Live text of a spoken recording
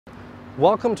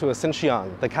Welcome to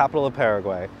Asunción, the capital of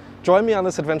Paraguay. Join me on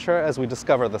this adventure as we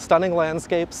discover the stunning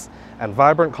landscapes and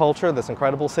vibrant culture this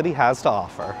incredible city has to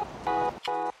offer.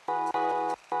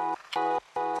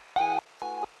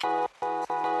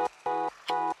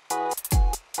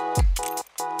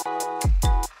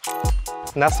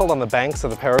 Nestled on the banks of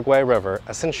the Paraguay River,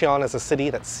 Asunción is a city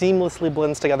that seamlessly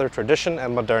blends together tradition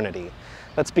and modernity.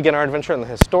 Let's begin our adventure in the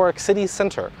historic city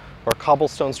center, where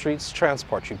cobblestone streets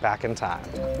transport you back in time.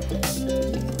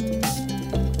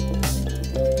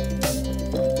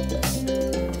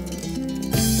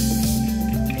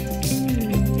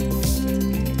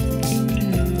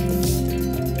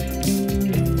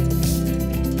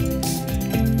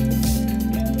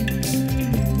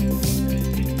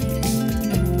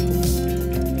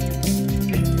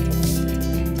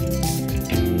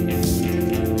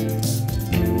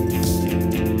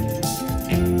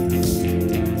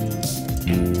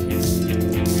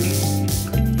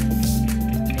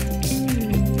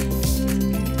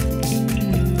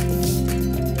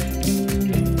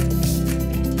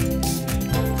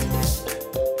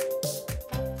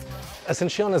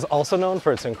 Asunción is also known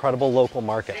for its incredible local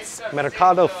markets.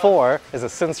 Mercado 4 is a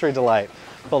sensory delight,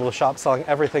 filled with shops selling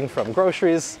everything from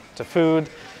groceries to food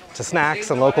to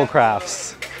snacks and local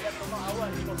crafts.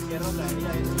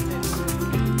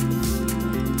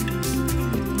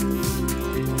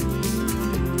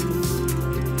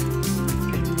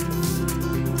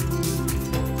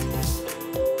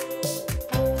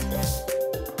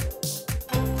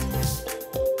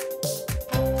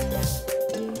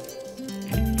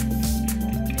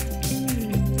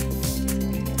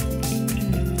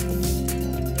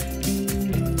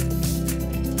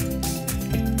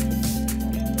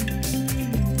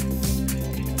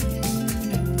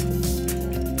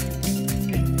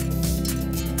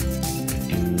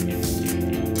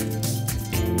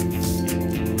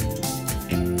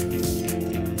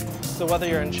 So whether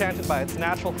you're enchanted by its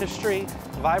natural history,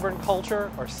 vibrant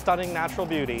culture, or stunning natural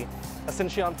beauty,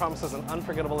 Asunción promises an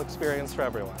unforgettable experience for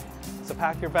everyone. So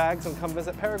pack your bags and come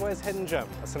visit Paraguay's hidden gem,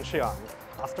 Asunción.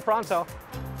 Hasta pronto!